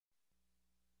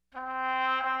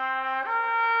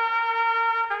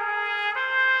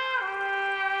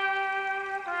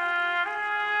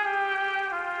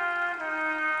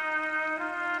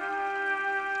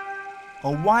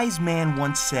A wise man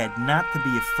once said not to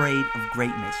be afraid of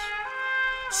greatness.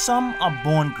 Some are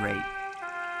born great,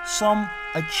 some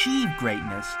achieve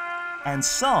greatness, and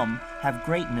some have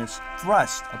greatness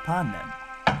thrust upon them.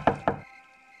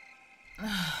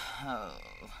 Oh.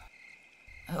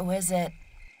 Who is it?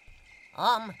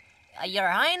 Your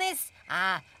Highness,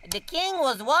 the king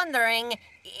was wondering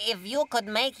if you could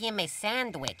make him a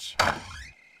sandwich.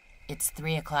 It's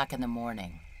 3 o'clock in the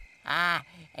morning.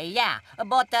 Yeah,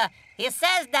 but he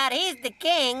says that he's the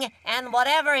king, and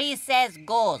whatever he says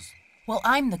goes. Well,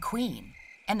 I'm the queen,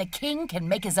 and the king can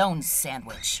make his own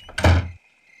sandwich.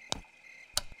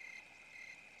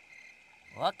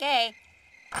 Okay.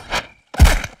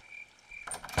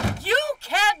 You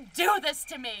can't do this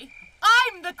to me!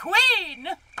 I'm the queen!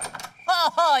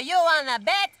 Oh, you wanna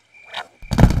bet?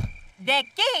 The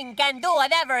king can do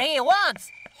whatever he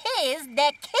wants. He's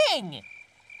the king.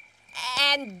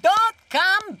 And don't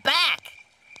come back.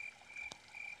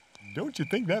 Don't you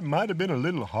think that might have been a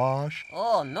little harsh?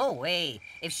 Oh, no way.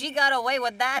 If she got away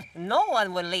with that, no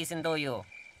one would listen to you.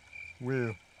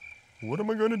 Well, what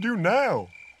am I gonna do now?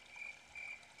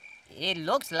 It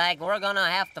looks like we're gonna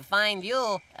have to find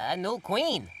you a new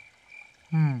queen.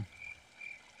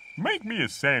 Make me a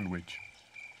sandwich.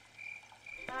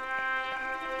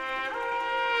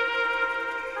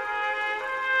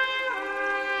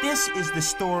 This is the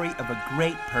story of a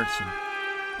great person.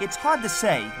 It's hard to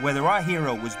say whether our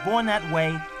hero was born that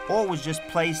way or was just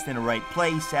placed in the right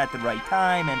place at the right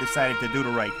time and decided to do the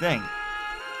right thing.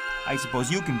 I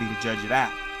suppose you can be the judge of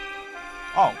that.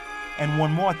 Oh, and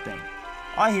one more thing.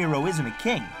 Our hero isn't a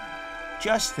king,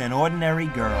 just an ordinary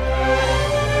girl.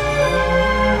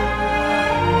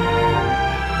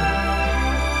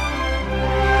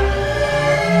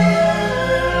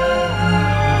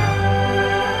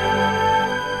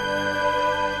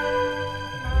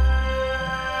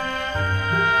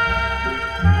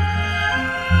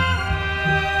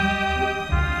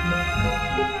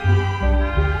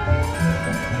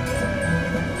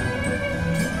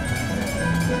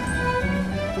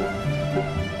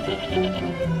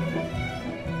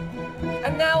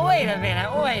 Now, wait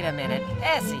a minute.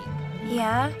 Essie.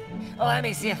 Yeah? Oh, let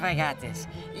me see if I got this.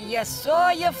 You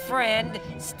saw your friend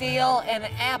steal an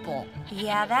apple.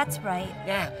 Yeah, that's right.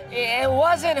 Yeah, it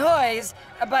wasn't hers,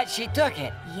 but she took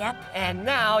it. Yep. And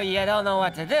now you don't know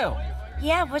what to do.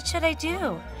 Yeah, what should I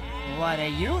do? What do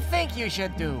you think you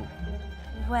should do?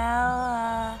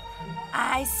 Well,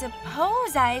 I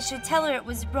suppose I should tell her it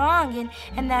was wrong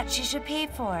and that she should pay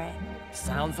for it.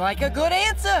 Sounds like a good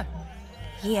answer.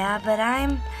 Yeah, but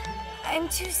I'm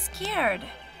too scared.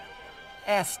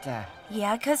 Esther.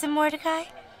 Yeah, Cousin Mordecai?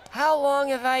 How long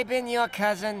have I been your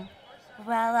cousin?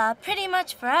 Well, pretty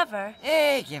much forever.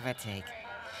 Give or take.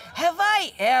 Have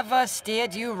I ever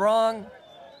steered you wrong?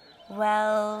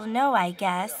 Well, no, I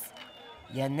guess.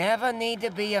 You never need to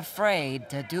be afraid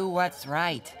to do what's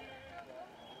right.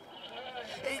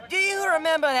 Do you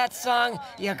remember that song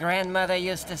your grandmother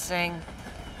used to sing?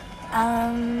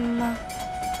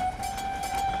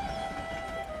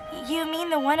 You mean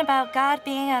the one about God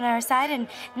being on our side and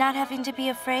not having to be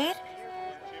afraid?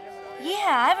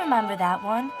 Yeah, I remember that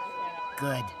one.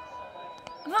 Good.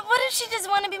 But what if she doesn't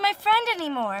want to be my friend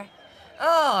anymore?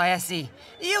 Oh, Essie,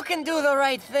 you can do the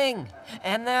right thing.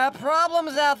 And there are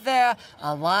problems out there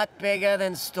a lot bigger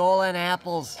than stolen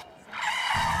apples.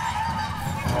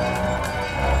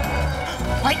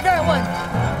 Like that one!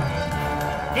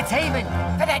 It's Haman.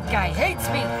 That guy hates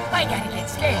me. I gotta get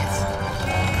scarce.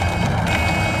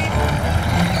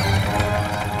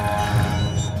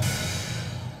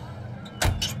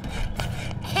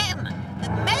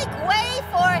 Make way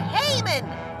for Haman,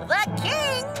 the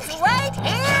king's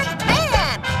right-hand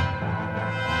man!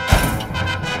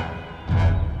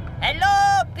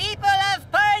 Hello, people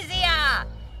of Persia!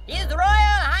 His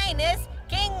Royal Highness,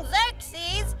 King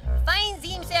Xerxes, finds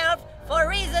himself, for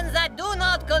reasons that do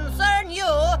not concern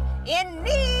you, in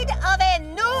need of a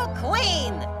new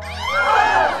queen.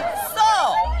 So,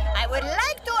 I would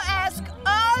like to ask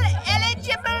all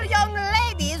eligible young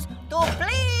ladies to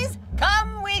please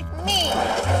come with me.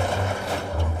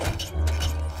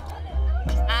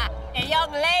 A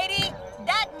young lady?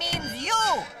 That means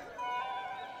you.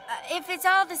 If it's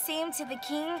all the same to the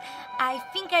king, I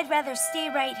think I'd rather stay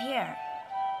right here.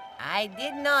 I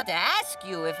did not ask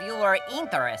you if you were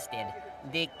interested.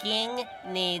 The king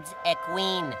needs a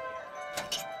queen.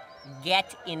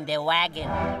 Get in the wagon.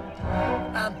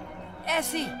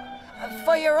 Essie,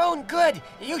 for your own good,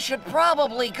 you should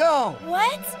probably go.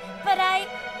 What? But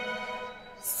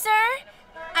Sir,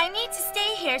 I need to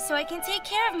stay here so I can take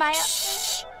care of my...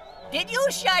 Shh! did you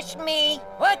shush me?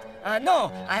 What?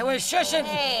 No, I was shushing.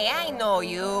 Hey, I know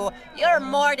you. You're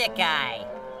Mordecai.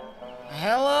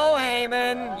 Hello,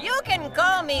 Haman. You can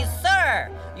call me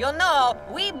sir. You know,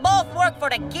 we both work for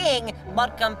the king,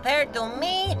 but compared to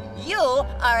me, you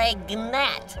are a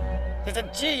gnat. It's a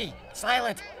G.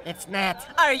 Silent. It's Nat.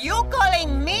 Are you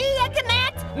calling me a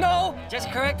gnat? No,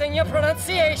 just correcting your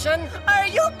pronunciation. Are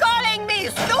you calling me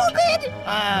stupid?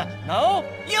 No.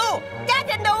 You, get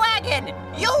in the wagon.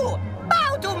 You,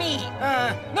 bow to me.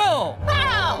 No.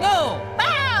 Bow. No.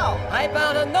 Bow. I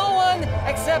bow to no one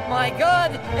except my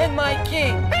God and my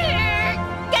King.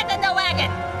 Get in the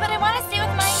wagon. But I want to stay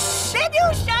with my... Did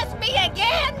you shush me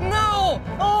again? No!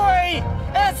 Oi!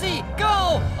 Essie,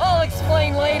 go! I'll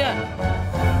explain later.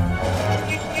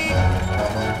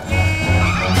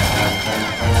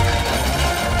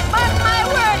 Mark my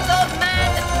words, old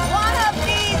man. One of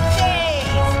these days.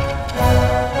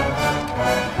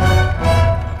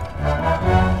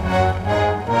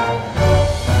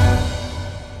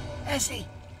 Essie!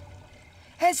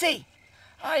 Essie!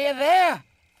 Are you there?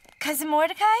 Cousin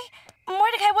Mordecai?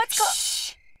 Mordecai, what's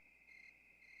Shh!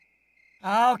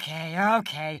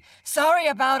 Okay. Sorry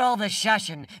about all the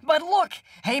shushing, but look,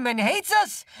 Haman hates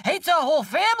us, hates our whole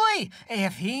family.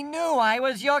 If he knew I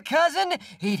was your cousin,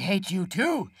 he'd hate you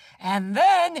too. And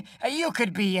then you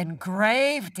could be in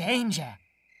grave danger.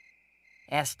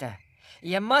 Esther,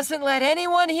 you mustn't let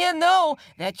anyone here know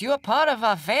that you're part of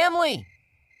our family.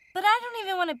 But I don't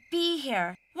even want to be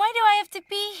here. Why do I have to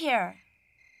be here?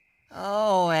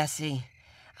 Oh, Essie,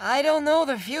 I don't know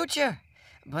the future,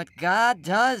 but God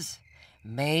does.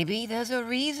 Maybe there's a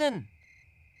reason.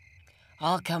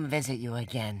 I'll come visit you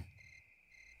again.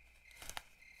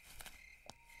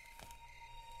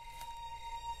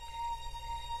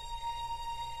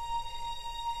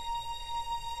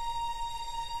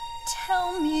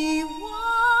 Tell me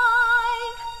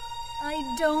why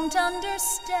I don't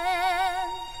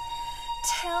understand.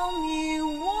 Tell me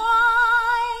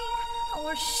why,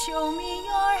 or show me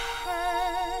your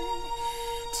hand.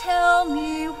 Tell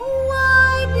me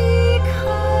why,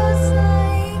 because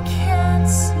I can't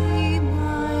see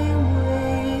my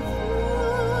way through.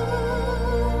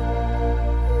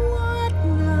 What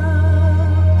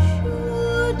now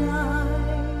should I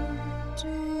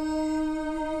do?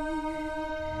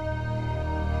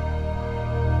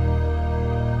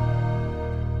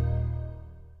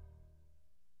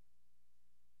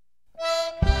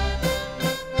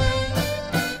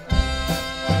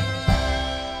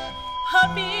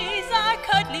 Puppies are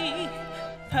cuddly,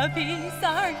 puppies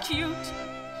are cute.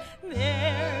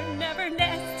 They're never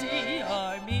nasty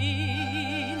or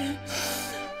mean.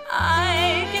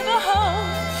 I give a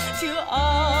home to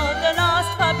all the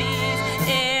lost puppies.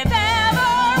 If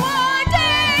ever one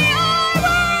day I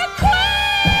were queen!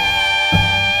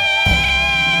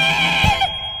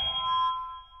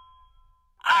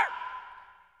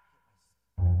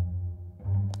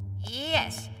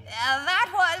 Yes, that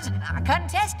was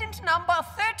contestant number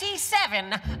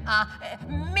 37,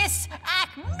 Miss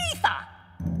Ackmetha.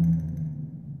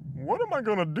 What am I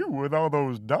gonna do with all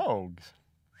those dogs?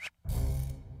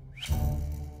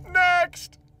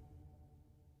 Next!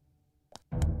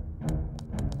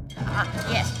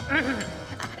 Yes.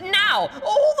 Now,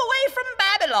 all the way from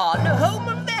Babylon, home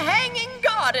of the Hanging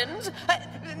Gardens,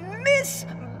 Miss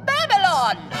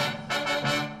Babylon.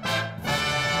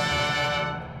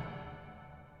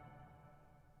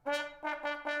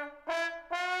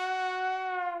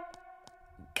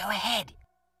 Go ahead.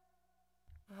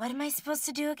 What am I supposed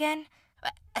to do again?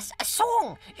 A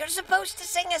song. You're supposed to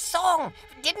sing a song.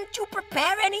 Didn't you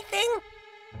prepare anything?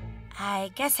 I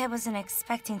guess I wasn't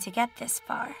expecting to get this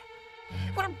far.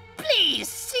 Well, please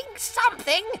sing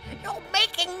something. You're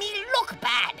making me look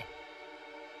bad.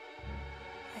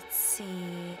 Let's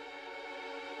see.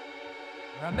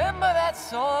 Remember that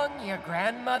song your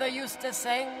grandmother used to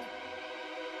sing?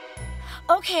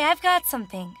 Okay, I've got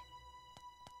something.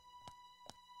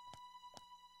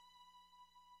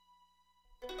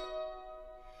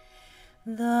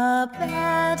 The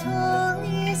battle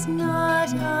is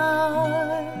not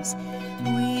ours.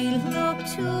 We look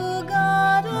to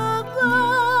God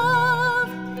above,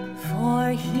 for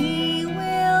He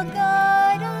will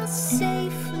guide us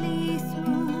safely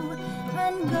through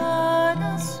and guard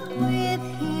us with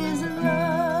His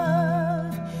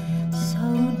love. So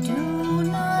do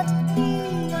not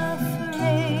be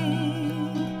afraid.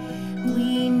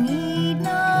 We need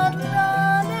not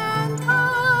run and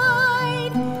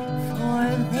hide, for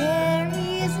there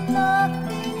is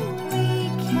nothing we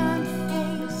can't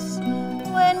face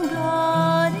when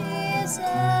God is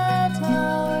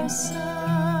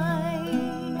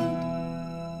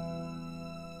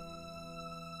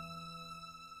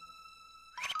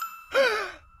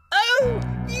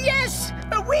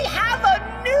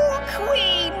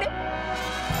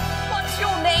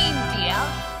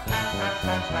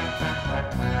Ladies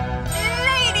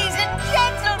and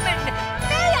gentlemen,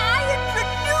 may I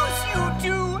introduce you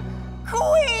to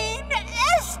Queen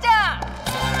Esther!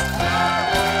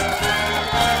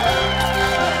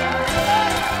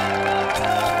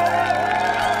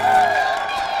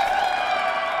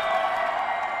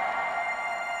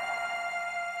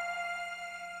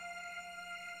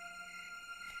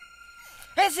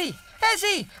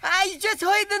 Essie, I just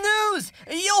heard the news.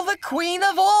 You're the queen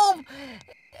of all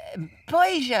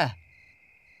Persia.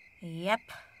 Yep.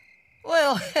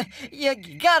 Well, you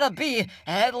gotta be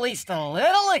at least a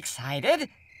little excited.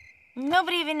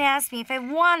 Nobody even asked me if I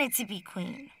wanted to be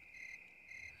queen.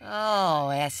 Oh,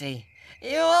 Essie,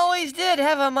 you always did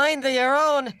have a mind of your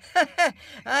own.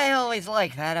 I always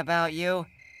liked that about you.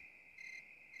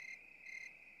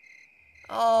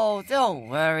 Oh, don't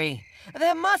worry.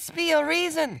 There must be a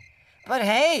reason. But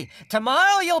hey,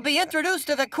 tomorrow you'll be introduced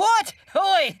to the court.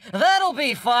 Oi, that'll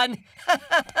be fun.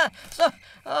 So,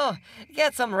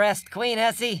 get some rest, Queen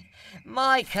Essie.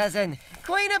 My cousin,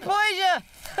 Queen of Persia.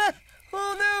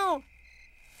 Who knew?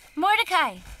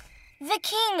 Mordecai, the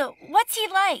king, what's he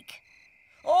like?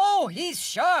 Oh, he's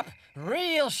sharp,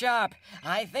 real sharp.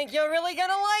 I think you're really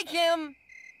gonna like him.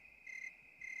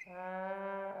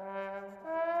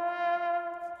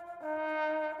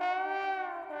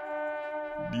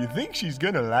 Do you think she's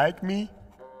gonna like me?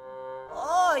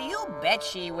 Oh, you bet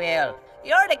she will.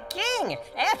 You're the king.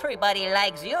 Everybody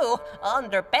likes you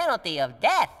under penalty of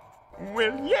death.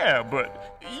 Well, yeah,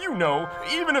 but, you know,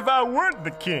 even if I weren't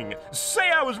the king, say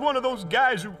I was one of those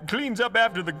guys who cleans up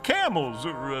after the camels,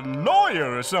 or a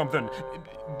lawyer or something,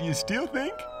 do you still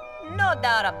think? No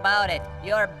doubt about it.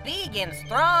 You're big and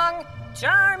strong,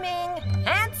 charming,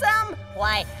 handsome.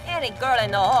 Why, any girl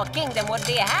in the whole kingdom would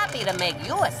be happy to make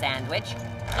you a sandwich.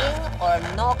 King or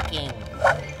no king.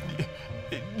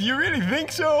 You really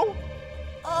think so?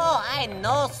 Oh, I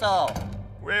know so.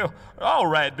 Well, all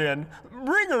right then.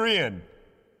 Bring her in.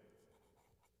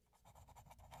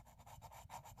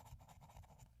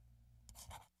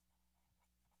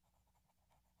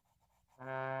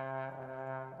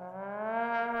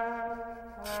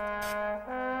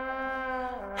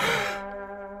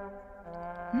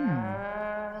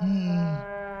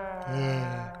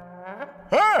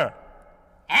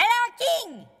 Hello,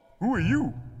 King! Who are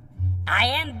you? I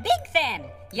am Big Fan,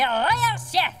 your royal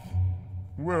chef.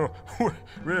 Well,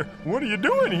 what are you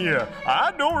doing here?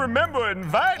 I don't remember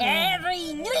inviting...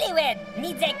 Every newlywed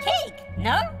needs a cake,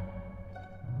 no?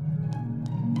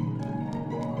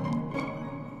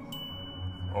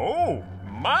 Oh,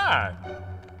 my.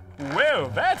 Well,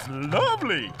 that's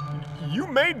lovely. You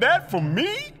made that for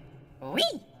me? Oui.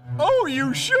 Oh,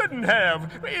 you shouldn't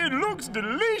have. It looks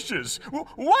delicious.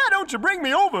 Why don't you bring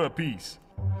me over a piece?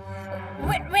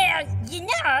 Well, you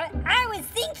know, I was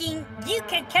thinking you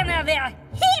could come over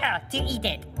here to eat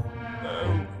it.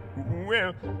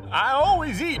 Well, I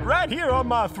always eat right here on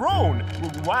my throne.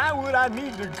 Why would I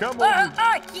need to come over?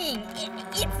 Oh, King,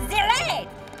 it's the light.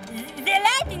 The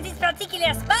light in this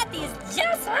particular spot is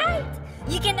just right.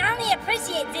 You can only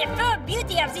appreciate the full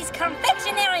beauty of this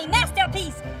confectionery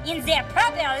masterpiece in their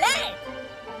proper light.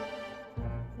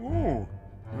 Ooh,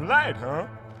 light, huh?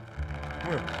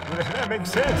 Well, that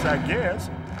makes sense, I guess.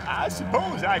 I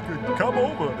suppose I could come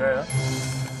over there.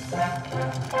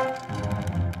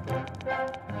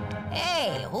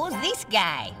 Hey, who's this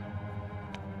guy?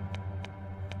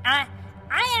 I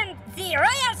am the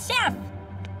royal chef.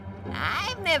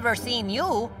 I've never seen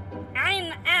you.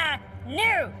 I'm,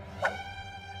 new.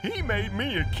 He made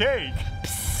me a cake.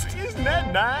 Isn't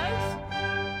that nice?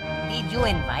 Did you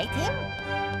invite him?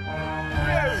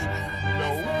 Well, no.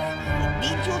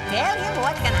 Did you tell him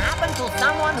what can happen to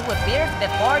someone who appears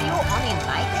before you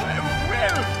uninvited?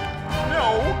 Well,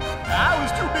 no. I was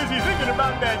too busy thinking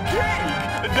about that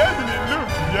cake. Doesn't it look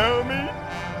yummy?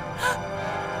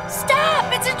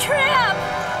 Stop! It's a trap!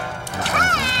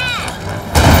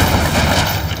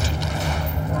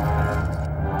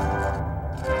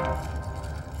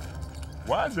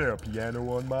 Why is there a piano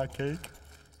on my cake?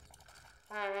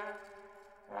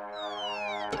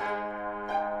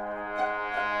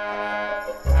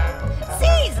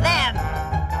 Seize them!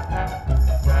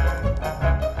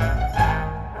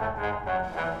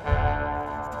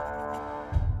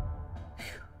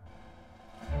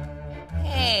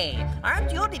 Hey,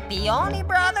 aren't you the Peony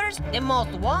brothers? The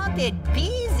most wanted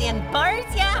peas in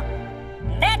Persia?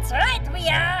 That's right, we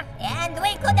are. And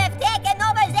we could have taken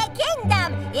over the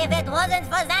kingdom if it wasn't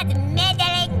for that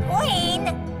meddling queen.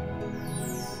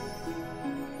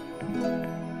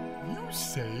 You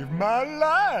saved my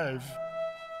life.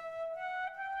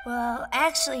 Well,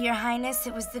 actually, Your Highness,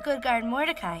 it was the good guard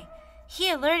Mordecai.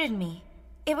 He alerted me.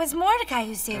 It was Mordecai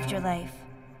who saved your life.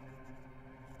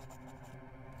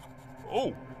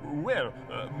 Oh, well,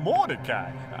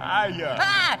 Mordecai,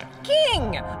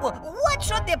 King! What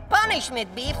should the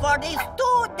punishment be for these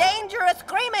two dangerous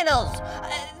criminals?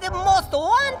 The most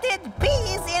wanted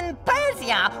bees in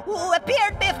Persia who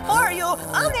appeared before you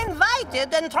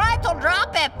uninvited and tried to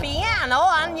drop a piano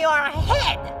on your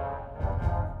head.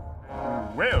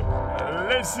 well,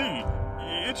 let's see.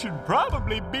 It should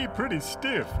probably be pretty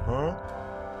stiff, huh?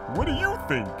 What do you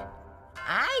think?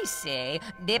 I say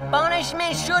the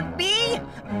punishment should be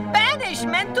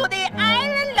banishment to the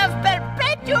island of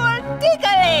perpetual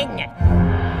tickling.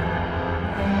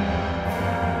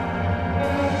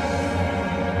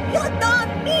 You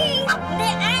don't mean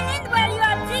the island where you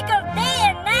are tickled day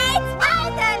and night?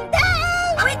 Night and day!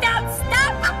 Without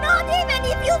stop? Not even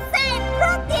if you say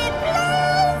pretty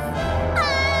please?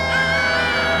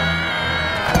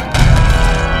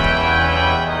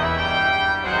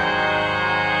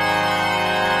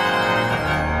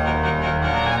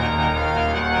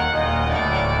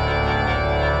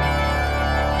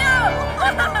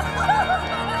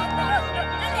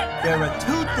 There are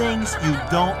two things you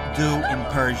don't do in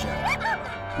Persia.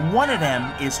 One of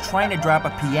them is trying to drop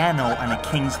a piano on a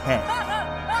king's head.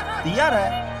 The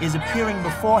other is appearing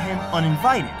before him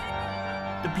uninvited.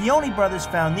 The Peony brothers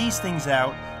found these things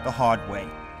out the hard way.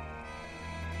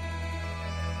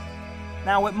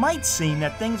 Now, it might seem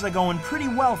that things are going pretty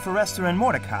well for Esther and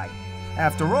Mordecai.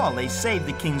 After all, they saved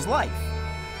the king's life.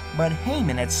 But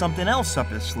Haman had something else up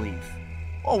his sleeve.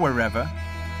 Or wherever.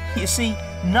 You see,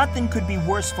 nothing could be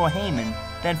worse for Haman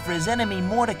than for his enemy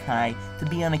Mordecai to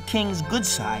be on a king's good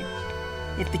side.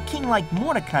 If the king liked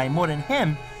Mordecai more than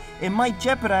him, it might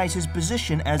jeopardize his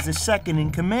position as the second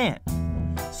in command.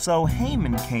 So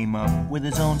Haman came up with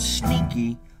his own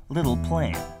sneaky little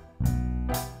plan.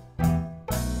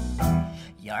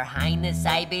 Your Highness,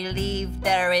 I believe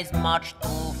there is much to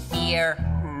fear.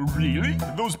 Really?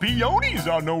 Those peonies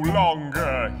are no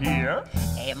longer here?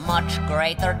 A much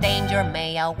greater danger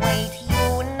may await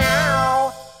you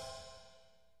now.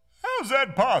 How's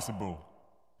that possible?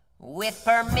 With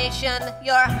permission,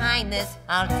 Your Highness,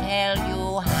 I'll tell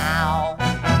you how.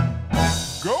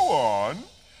 Go on.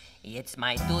 It's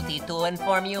my duty to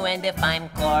inform you, and if I'm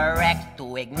correct,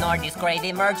 to ignore this great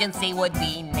emergency would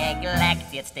be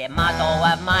neglect. It's the motto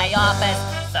of my office,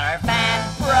 serve and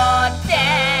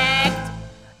protect.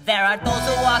 There are those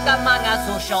who walk among us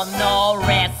who show no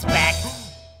respect.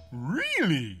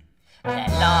 Really? The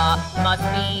law must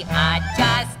be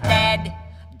adjusted.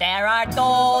 There are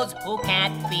those who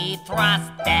can't be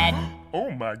trusted.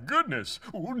 Oh my goodness.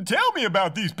 Tell me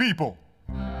about these people.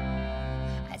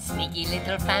 A sneaky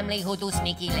little family who do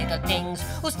sneaky little things,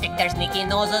 who stick their sneaky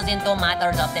noses into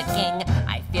matters of the king.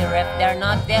 I fear if they're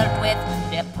not dealt with,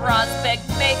 the prospect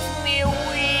makes me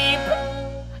weep.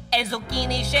 A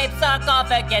zucchini-shaped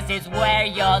sarcophagus is where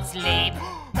you'll sleep.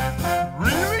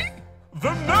 Really?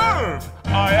 The nerve!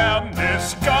 I am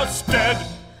disgusted.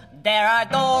 There are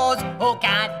those who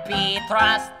can't be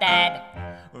trusted.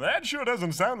 That sure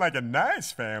doesn't sound like a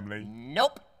nice family.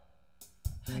 Nope.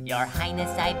 Your Highness,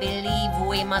 I believe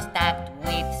we must act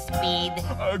with speed.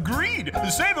 Agreed.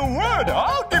 Say the word.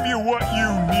 I'll give you what you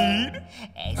need.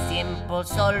 A simple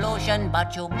solution,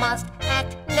 but you must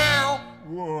act now.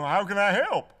 Well, how can I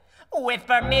help? With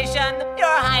permission,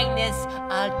 Your Highness,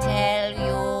 I'll tell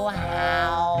you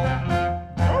how.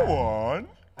 Go on.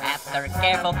 After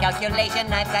careful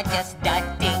calculation, I've got just a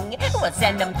thing. We'll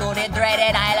send them to the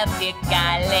dreaded Isle of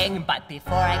Tickling. But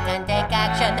before I can take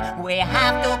action, we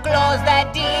have to close the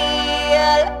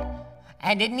deal.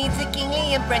 And it needs a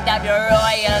kingly imprint of your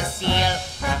royal seal.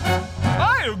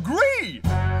 I agree.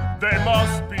 They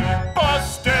must be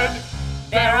busted.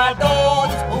 There are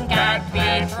those who can't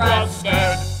be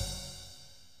trusted.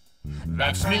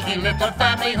 That sneaky little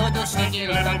family who do sneaky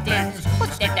little things, who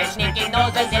stick their sneaky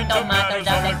noses into matters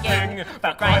of the king.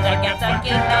 For crimes against the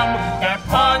kingdom, their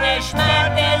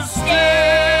punishment is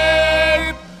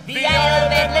steep. The Isle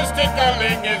of Endless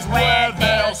Tickling is where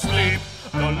they'll sleep.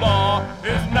 The law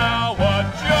is now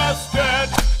adjusted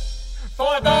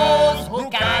For those who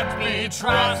can't be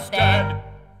trusted.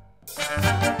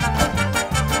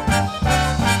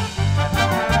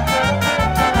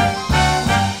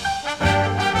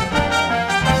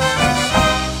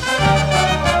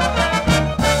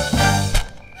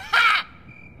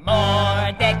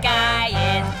 Mordecai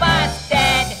is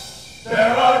busted.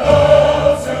 There are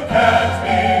those who can't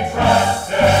be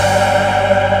trusted.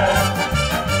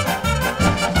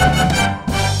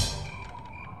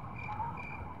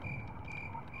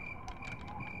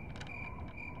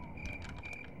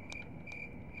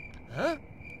 Huh?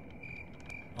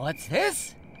 What's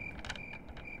this?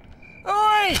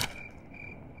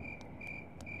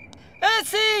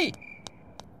 Xerxes!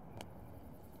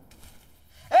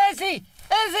 Ezzy!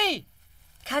 Ezzy!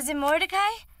 Cousin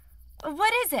Mordecai?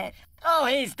 What is it? Oh,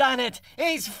 he's done it!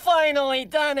 He's finally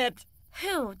done it!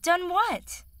 Who? Done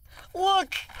what?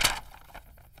 Look!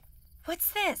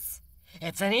 What's this?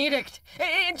 It's an edict.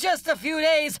 In just a few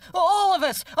days, all of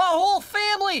us, our whole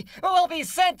family, will be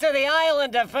sent to the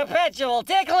island of perpetual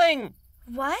tickling.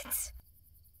 What?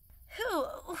 Who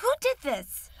did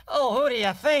this? Oh, who do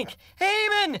you think?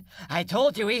 Haman! I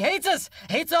told you he hates us,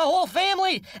 hates our whole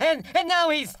family, and now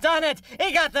he's done it.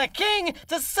 He got the king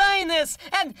to sign this,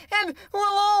 and we'll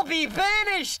all be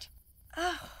banished.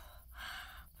 Oh,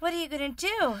 what are you gonna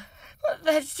do?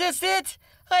 That's just it.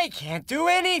 I can't do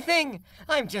anything.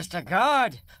 I'm just a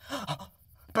guard.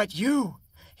 But you're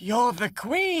the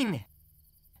queen.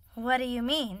 What do you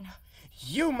mean?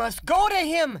 You must go to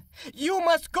him. You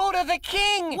must go to the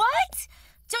king. What?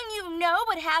 Don't you know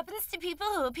what happens to people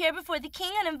who appear before the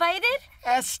king uninvited?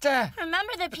 Esther.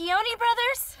 Remember the Peony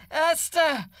brothers?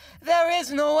 Esther, there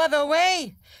is no other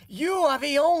way. You are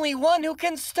the only one who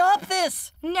can stop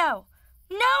this. No,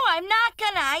 I'm not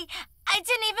gonna. I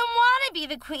didn't even want to be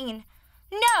the queen.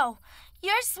 No,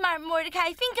 you're smart,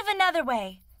 Mordecai. Think of another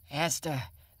way. Esther,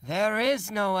 there is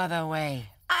no other way.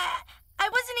 I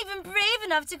wasn't even brave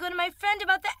enough to go to my friend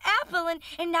about the apple,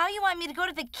 and now you want me to go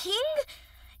to the king?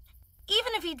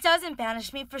 Even if he doesn't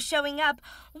banish me for showing up,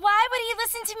 why would he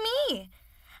listen to me?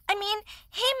 I mean,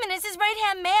 Haman is his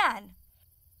right-hand man.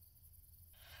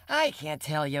 I can't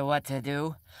tell you what to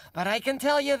do, but I can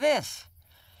tell you this.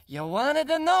 You wanted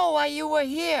to know why you were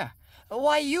here,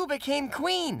 why you became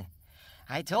queen.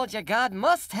 I told you God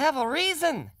must have a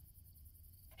reason.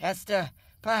 Esther,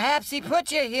 perhaps he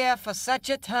put you here for such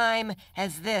a time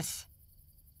as this.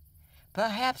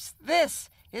 Perhaps this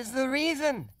is the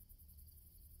reason.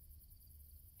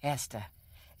 Esther,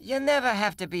 you never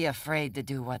have to be afraid to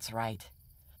do what's right.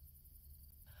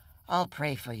 I'll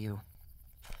pray for you.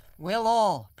 We'll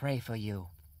all pray for you.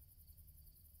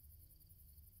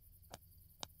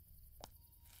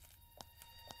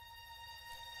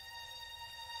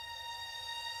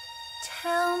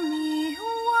 Tell me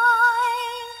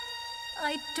why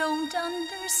I don't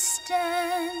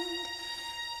understand.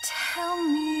 Tell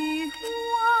me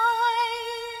why,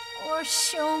 or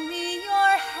show me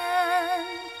your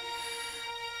hand.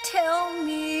 Tell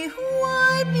me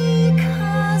why,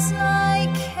 because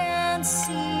I can't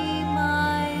see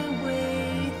my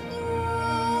way through.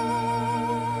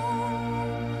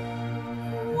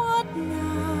 What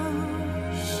now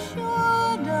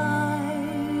should I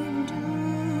do?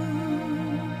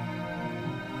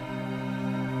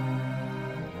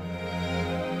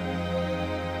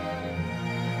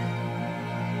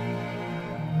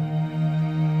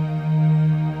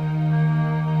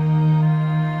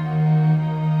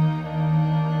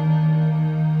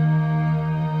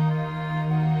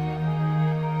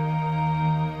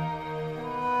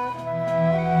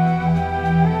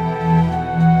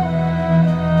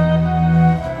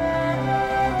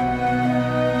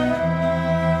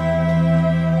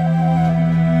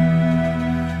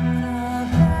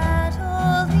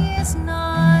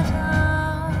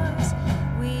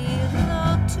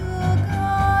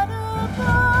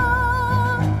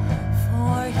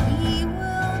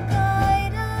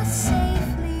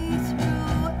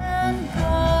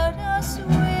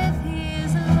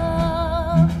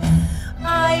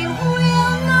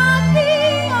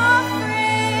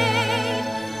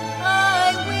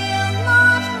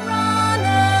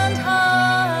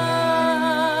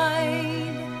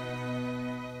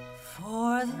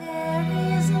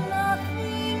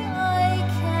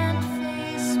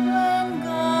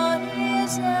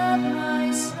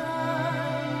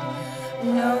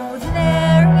 No,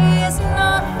 there is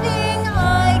nothing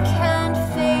I can't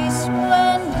face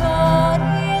when God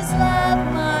is at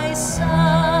my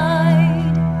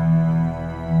side.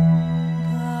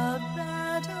 The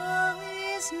battle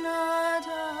is not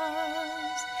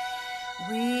ours.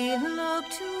 We look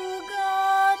to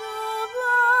God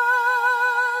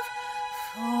above,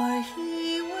 for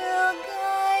He will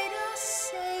guide us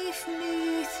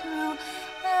safely through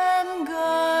and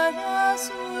guard us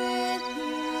with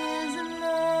His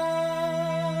love.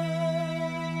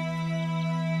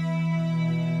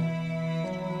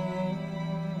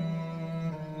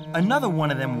 Another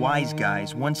one of them wise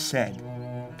guys once said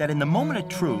that in the moment of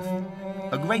truth,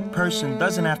 a great person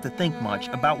doesn't have to think much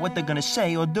about what they're gonna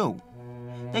say or do.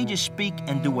 They just speak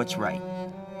and do what's right.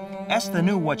 Esther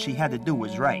knew what she had to do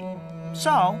was right,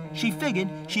 so she figured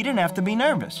she didn't have to be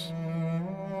nervous.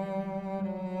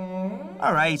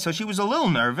 All right, so she was a little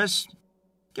nervous.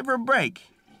 Give her a break.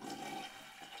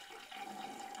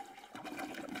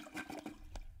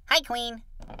 Hi, Queen.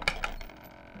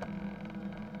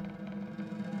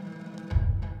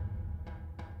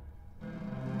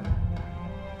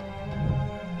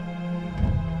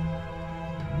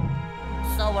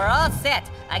 so we're all set.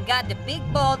 I got the big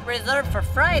boat reserved for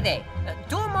Friday.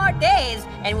 2 more days,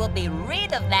 and we'll be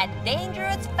rid of that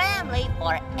dangerous family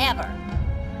forever.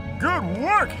 Good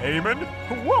work, Haman.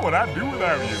 What would I do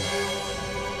without you?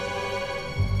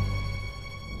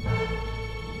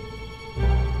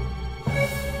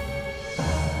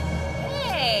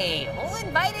 Hey, who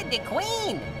invited the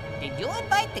Queen? Did you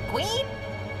invite the Queen?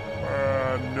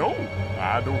 No,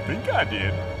 I don't think I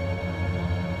did.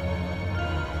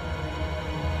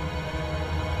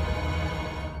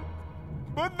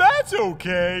 But that's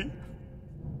okay.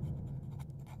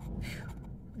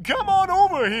 Come on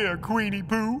over here, Queenie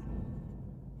Pooh.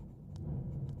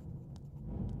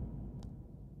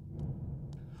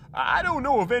 I don't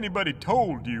know if anybody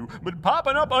told you, but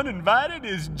popping up uninvited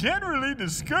is generally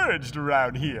discouraged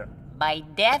around here. By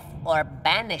death or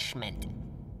banishment?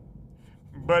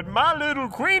 But my little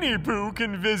Queenie Pooh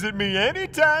can visit me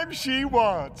anytime she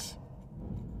wants.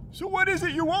 So what is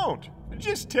it you want?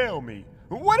 Just tell me.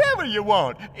 Whatever you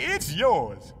want, it's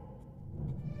yours.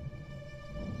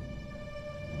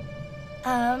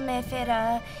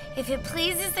 If it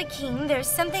pleases the king, there's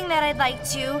something that I'd like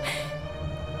to...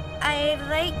 I'd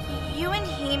like you and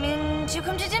Haman to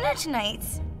come to dinner tonight.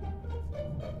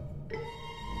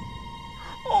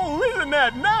 Oh, isn't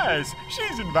that nice?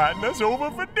 She's inviting us over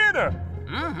for dinner.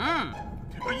 Mm-hmm.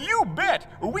 You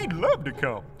bet. We'd love to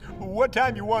come. What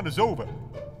time you want us over?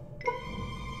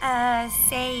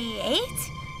 Say 8?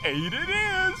 8 it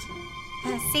is.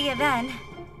 See you then.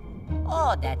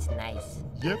 Oh, that's nice.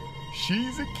 Yep,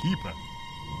 she's a keeper.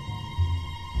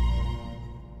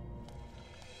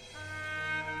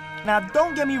 Now,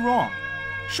 don't get me wrong.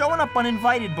 Showing up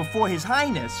uninvited before His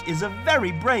Highness is a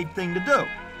very brave thing to do.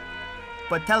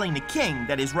 But telling the king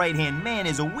that his right-hand man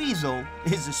is a weasel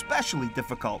is especially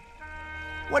difficult.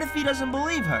 What if he doesn't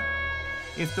believe her?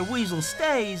 If the weasel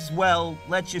stays, well,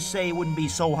 let's just say it wouldn't be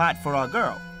so hot for our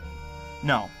girl.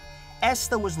 No,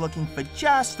 Esther was looking for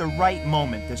just the right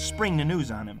moment to spring the news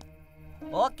on him.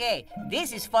 Okay,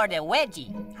 this is for the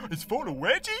Veggie. It's for the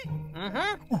Veggie?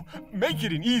 Mm-hmm. Ooh, make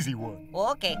it an easy one.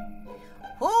 Okay.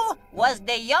 Who was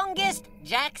the youngest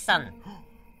Jackson?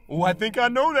 Oh, I think I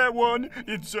know that one.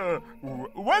 It's,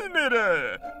 wasn't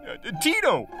it,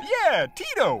 Tito? Yeah,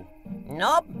 Tito.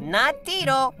 Nope, not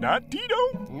Tito. Not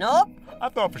Tito? Nope. I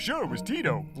thought for sure it was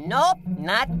Tito. Nope,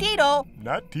 not Tito.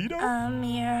 Not Tito?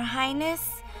 Your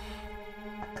Highness?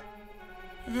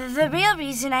 The real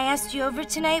reason I asked you over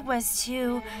tonight was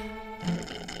to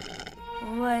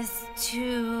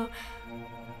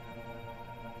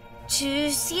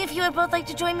see if you would both like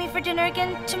to join me for dinner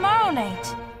again tomorrow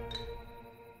night.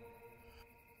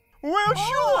 Well,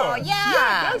 sure. Oh, yeah.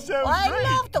 Yeah, that sounds I'd great.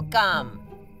 love to come.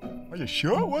 Are you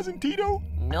sure it wasn't Tito?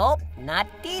 Nope, not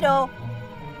Tito.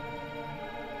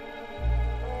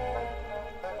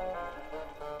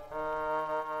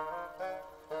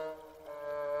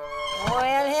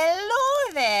 Well,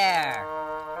 hello there.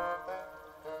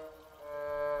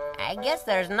 I guess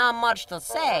there's not much to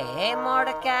say, eh,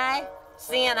 Mordecai?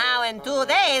 Seeing how in 2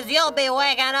 days you'll be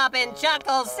waking up in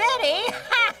Chuckle City.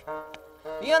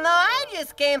 You know, I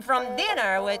just came from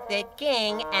dinner with the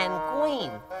king and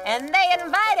queen, and they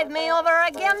invited me over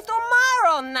again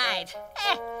tomorrow night.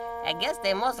 I guess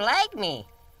they must like me.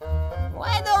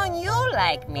 Why don't you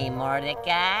like me,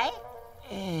 Mordecai?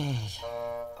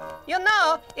 You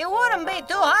know, it wouldn't be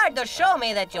too hard to show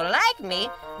me that you like me.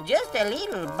 Just a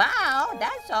little bow,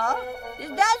 that's all.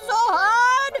 Is that so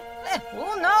hard?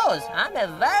 Who knows? I'm a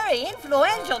very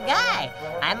influential guy.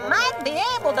 I might be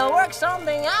able to work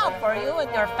something out for you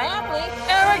and your family.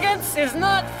 Arrogance is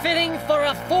not fitting for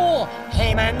a fool,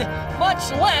 Haman.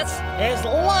 Much less is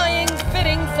lying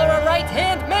fitting for a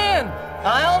right-hand man.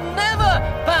 I'll never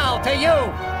bow to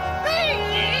you.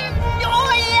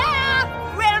 Oh, yeah?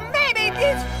 Well, maybe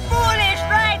this foolish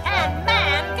right-hand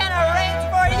man can arrange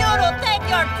for you to take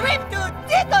your trip to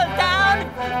Tickletown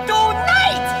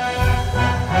tonight!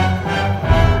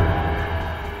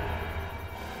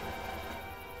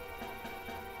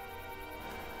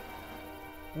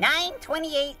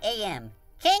 9:28 a.m.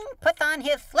 King puts on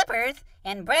his slippers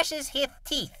and brushes his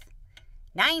teeth.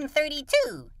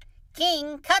 9:32.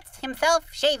 King cuts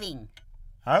himself shaving.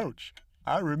 Ouch.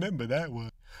 I remember that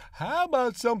one. How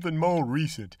about something more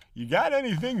recent? You got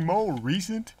anything more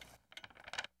recent?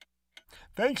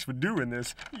 Thanks for doing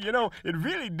this. You know, it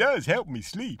really does help me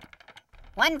sleep.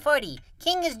 1:40.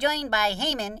 King is joined by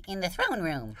Haman in the throne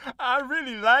room. I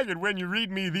really like it when you read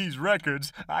me these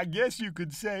records. I guess you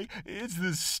could say it's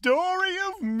the story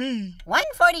of me.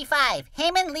 1:45.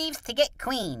 Haman leaves to get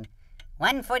queen.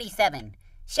 1:47.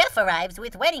 Chef arrives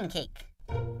with wedding cake.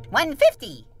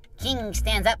 1:50. king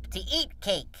stands up to eat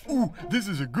cake. Ooh, this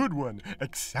is a good one.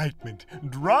 Excitement.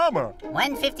 Drama.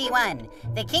 151.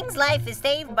 The king's life is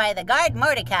saved by the guard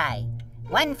Mordecai.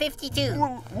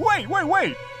 152.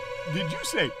 Wait. Did you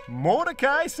say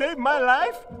Mordecai saved my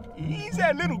life? He's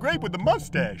that little grape with the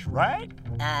mustache, right?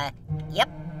 Yep.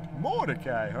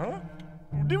 Mordecai, huh?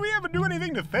 Did we ever do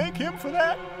anything to thank him for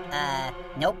that?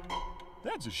 Nope.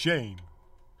 That's a shame.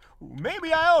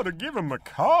 Maybe I ought to give him a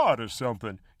card or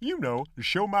something. You know, to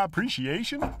show my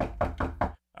appreciation.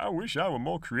 I wish I were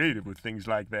more creative with things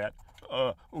like that.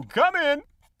 Come in.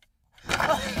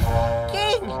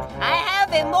 King, I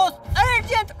have a most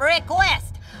urgent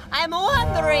request. I'm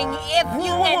wondering if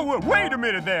you can... Wait a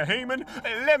minute there, Haman.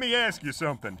 Let me ask you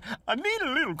something. I need a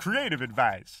little creative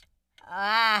advice.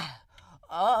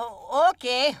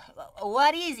 Okay.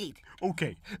 What is it?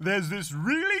 Okay, there's this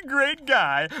really great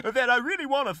guy that I really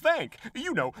want to thank.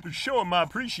 You know, to show him my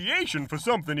appreciation for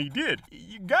something he did.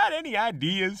 You got any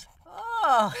ideas?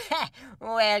 Oh,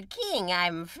 well, King,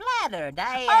 I'm flattered.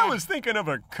 I was thinking of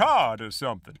a card or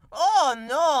something. Oh,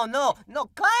 no.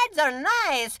 Cards are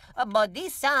nice, but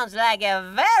this sounds like a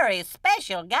very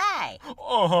special guy.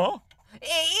 Uh-huh.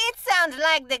 It sounds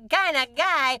like the kind of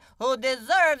guy who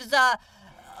deserves a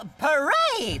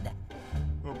parade.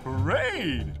 A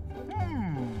parade?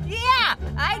 Yeah,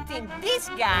 I think this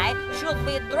guy should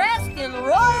be dressed in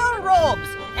royal robes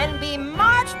and be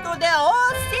marched through the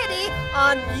whole city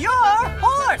on your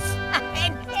horse.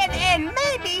 And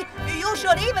maybe you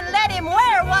should even let him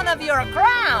wear one of your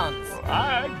crowns.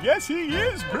 I guess he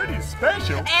is pretty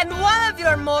special. And one of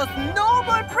your most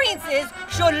noble princes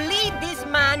should lead this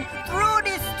man through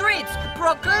the streets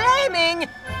proclaiming,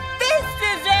 "This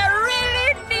is a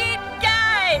really neat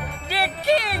guy. The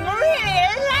king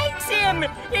really likes him.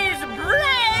 He's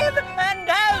brave and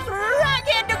has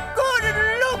rugged good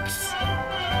looks."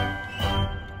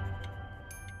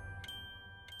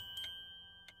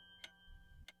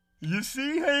 You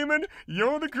see, Haman,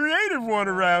 you're the creative one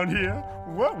around here.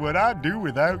 What would I do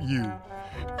without you?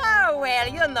 Oh, well,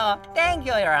 you know, thank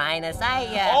you, Your Highness.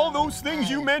 All those things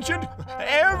you mentioned,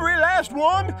 every last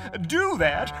one, do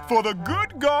that for the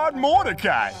good God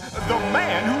Mordecai, the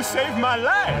man who saved my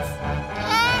life.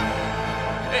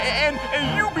 And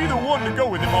you be the one to go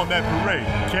with him on that parade,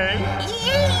 okay?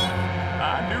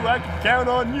 I knew I could count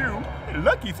on you.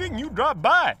 Lucky thing you dropped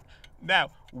by. Now,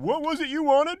 what was it you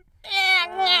wanted?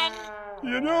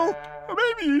 You know,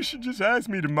 maybe you should just ask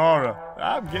me tomorrow.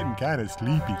 I'm getting kind of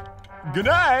sleepy. Good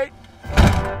night.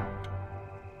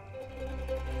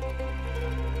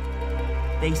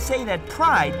 They say that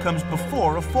pride comes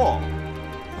before a fall.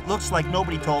 It looks like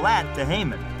nobody told that to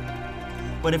Haman.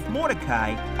 But if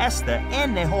Mordecai, Esther,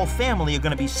 and their whole family are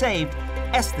going to be saved,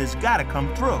 Esther's got to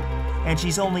come through. And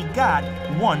she's only got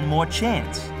one more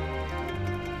chance.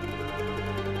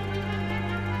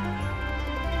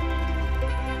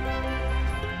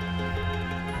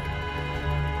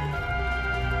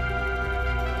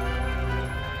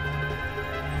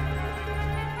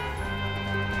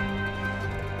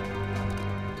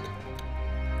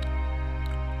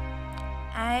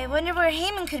 I wonder where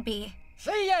Haman could be.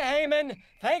 See ya, Haman.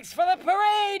 Thanks for the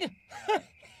parade.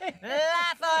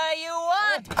 Laugh all you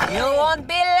want. You won't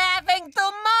be laughing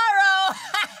tomorrow.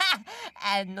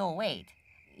 No, wait.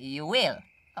 You will.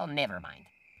 Oh, never mind.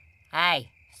 Hi.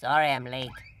 Sorry I'm late.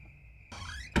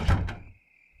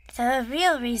 The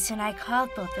real reason I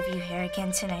called both of you here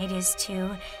again tonight is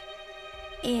to...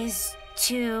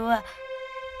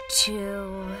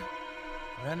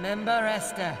 Remember,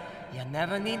 Esther, you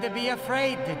never need to be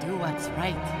afraid to do what's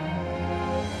right.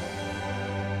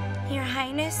 Your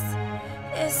Highness,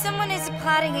 someone is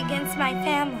plotting against my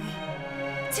family.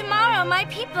 Tomorrow, my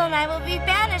people and I will be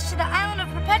banished to the island of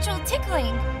perpetual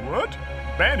tickling. What?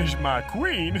 Banish my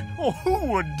queen? Oh, who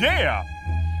would dare?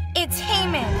 It's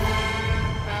Haman.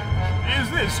 Is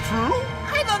this true?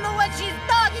 I don't know what she's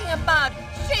talking about.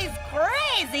 She's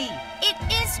crazy. It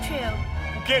is true.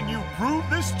 Can you prove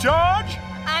this charge?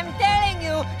 I'm telling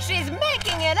you, she's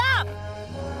making it up.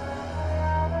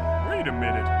 Wait a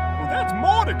minute. Well, that's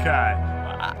Mordecai.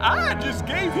 I just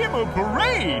gave him a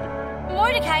parade.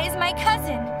 Mordecai is my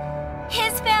cousin.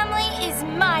 His family is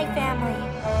my family.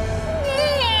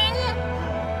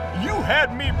 You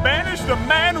had me banish the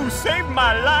man who saved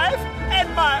my life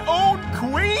and my own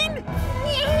queen?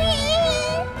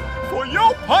 For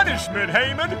your punishment,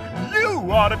 Haman,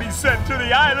 you ought to be sent to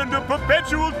the island of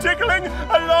perpetual tickling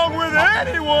along with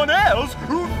anyone else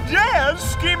who dares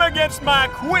scheme against my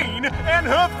queen and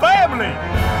her family.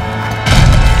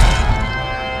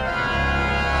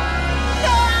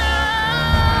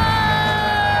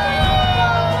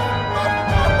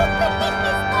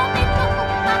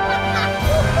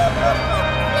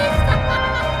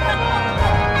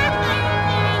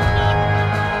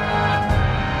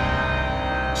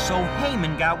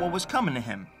 got what was coming to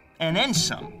him, and then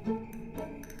some.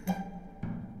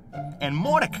 And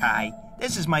Mordecai,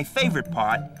 this is my favorite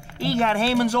part, he got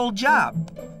Haman's old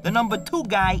job. The #2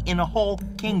 guy in the whole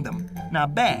kingdom.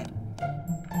 Not bad.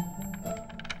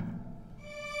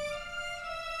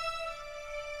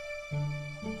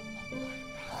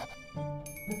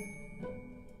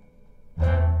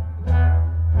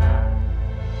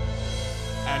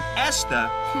 And Esther,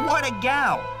 what a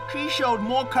gal. She showed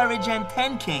more courage than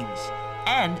 10 kings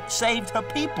and saved her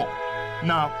people.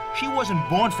 No, she wasn't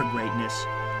born for greatness.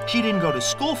 She didn't go to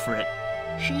school for it.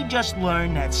 She just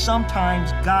learned that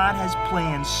sometimes God has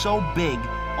plans so big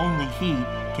only He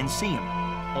can see them.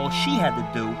 All she had to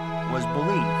do was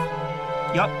believe.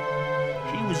 Yup,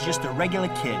 she was just a regular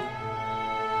kid.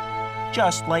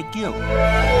 Just like you.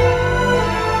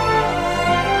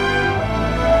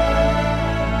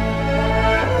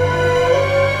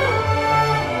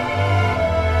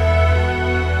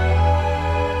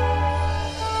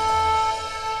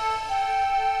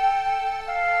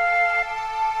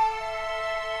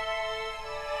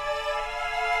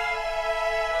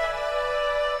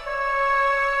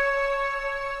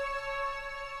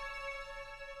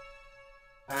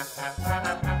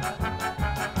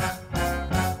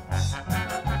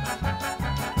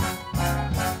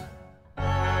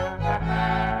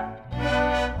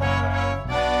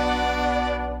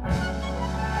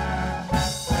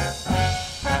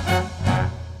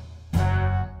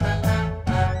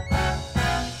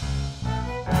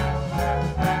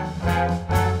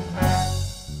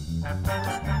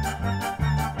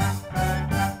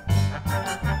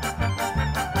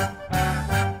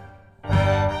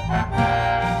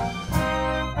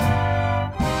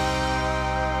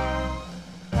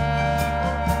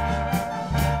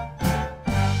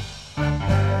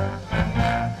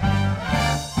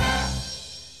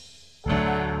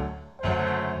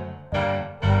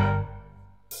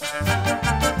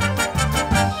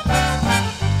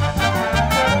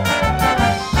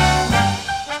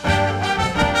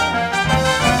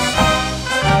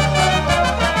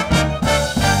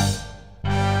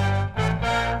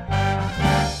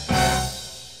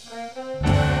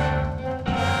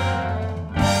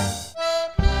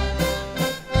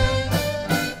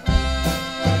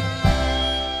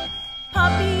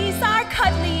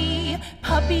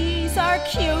 Puppies are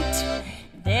cute.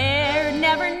 They're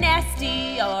never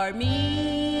nasty or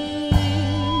mean.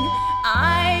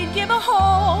 I'd give a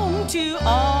home to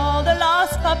all the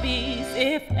lost puppies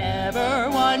if ever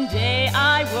one day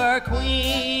I were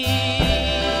queen.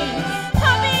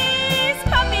 Puppies,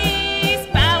 puppies,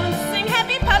 bouncing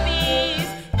happy puppies.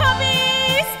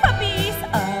 Puppies, puppies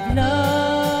of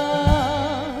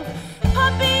love.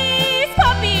 Puppies,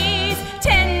 puppies,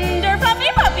 tender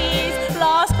fluffy puppies.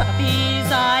 Lost puppies,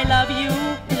 I love you,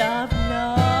 love,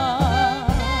 love.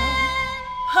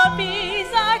 Puppies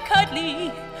are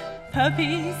cuddly,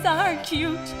 puppies are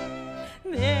cute.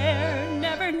 They're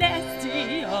never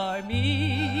nasty or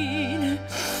mean.